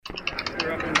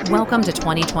Welcome to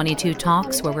 2022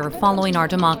 Talks, where we're following our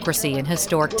democracy in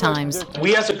historic times.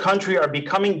 We as a country are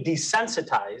becoming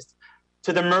desensitized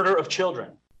to the murder of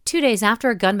children. 2 days after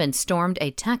a gunman stormed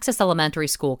a Texas elementary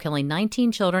school, killing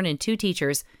 19 children and 2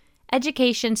 teachers,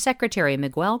 Education Secretary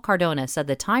Miguel Cardona said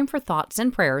the time for thoughts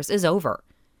and prayers is over.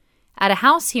 At a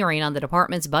House hearing on the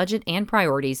department's budget and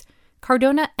priorities,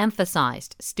 Cardona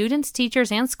emphasized students,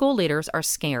 teachers, and school leaders are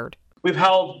scared. We've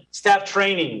held staff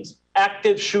trainings,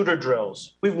 active shooter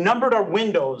drills. We've numbered our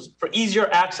windows for easier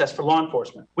access for law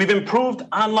enforcement. We've improved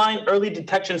online early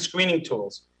detection screening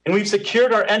tools, and we've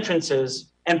secured our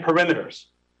entrances and perimeters.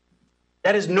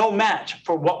 That is no match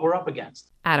for what we're up against.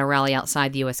 At a rally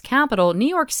outside the U.S. Capitol, New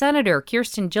York Senator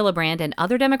Kirsten Gillibrand and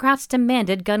other Democrats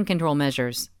demanded gun control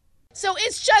measures. So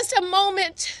it's just a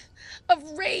moment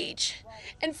of rage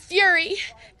and fury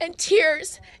and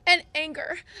tears and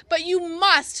anger, but you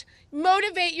must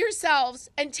motivate yourselves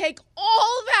and take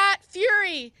all that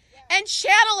fury and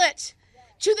channel it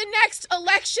to the next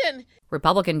election.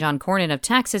 Republican John Cornyn of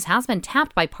Texas has been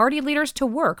tapped by party leaders to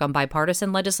work on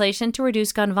bipartisan legislation to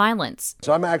reduce gun violence.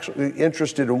 So I'm actually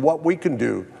interested in what we can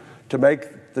do to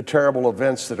make the terrible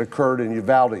events that occurred in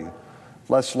Uvalde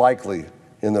less likely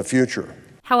in the future.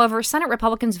 However, Senate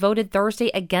Republicans voted Thursday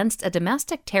against a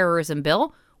domestic terrorism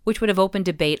bill, which would have opened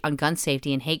debate on gun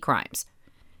safety and hate crimes.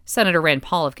 Senator Rand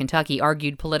Paul of Kentucky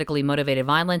argued politically motivated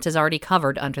violence is already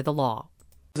covered under the law.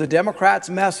 The Democrats'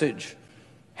 message: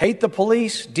 hate the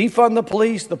police, defund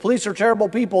the police are terrible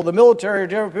people, the military are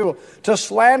terrible people, to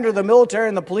slander the military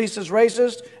and the police as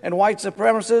racist and white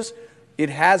supremacists, it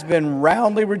has been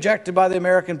roundly rejected by the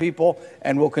American people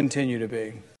and will continue to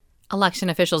be. Election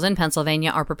officials in Pennsylvania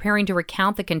are preparing to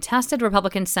recount the contested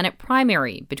Republican Senate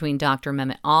primary between Dr.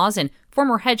 Mehmet Oz and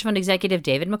former hedge fund executive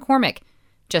David McCormick.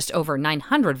 Just over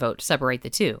 900 votes separate the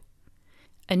two.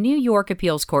 A New York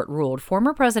appeals court ruled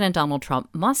former President Donald Trump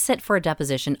must sit for a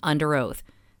deposition under oath.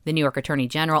 The New York Attorney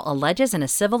General alleges in a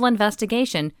civil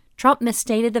investigation, Trump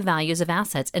misstated the values of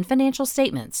assets in financial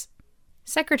statements.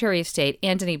 Secretary of State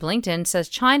Antony Blinken says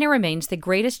China remains the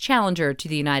greatest challenger to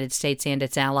the United States and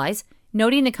its allies,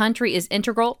 noting the country is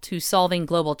integral to solving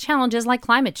global challenges like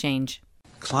climate change.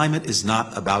 Climate is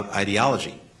not about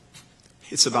ideology.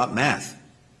 It's about math.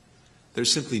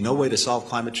 There's simply no way to solve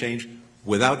climate change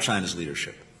without China's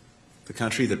leadership, the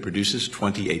country that produces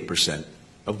 28%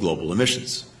 of global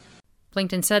emissions.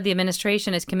 Blinken said the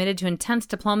administration is committed to intense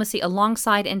diplomacy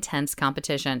alongside intense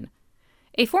competition.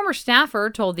 A former staffer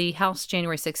told the House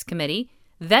January 6 committee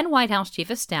then White House Chief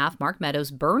of Staff Mark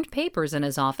Meadows burned papers in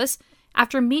his office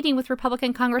after meeting with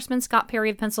Republican Congressman Scott Perry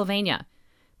of Pennsylvania.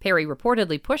 Perry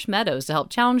reportedly pushed Meadows to help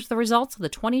challenge the results of the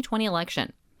 2020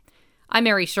 election. I'm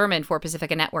Mary Sherman for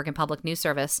Pacifica Network and Public News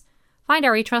Service. Find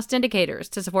our eTrust indicators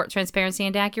to support transparency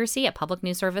and accuracy at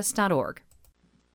publicnewsservice.org.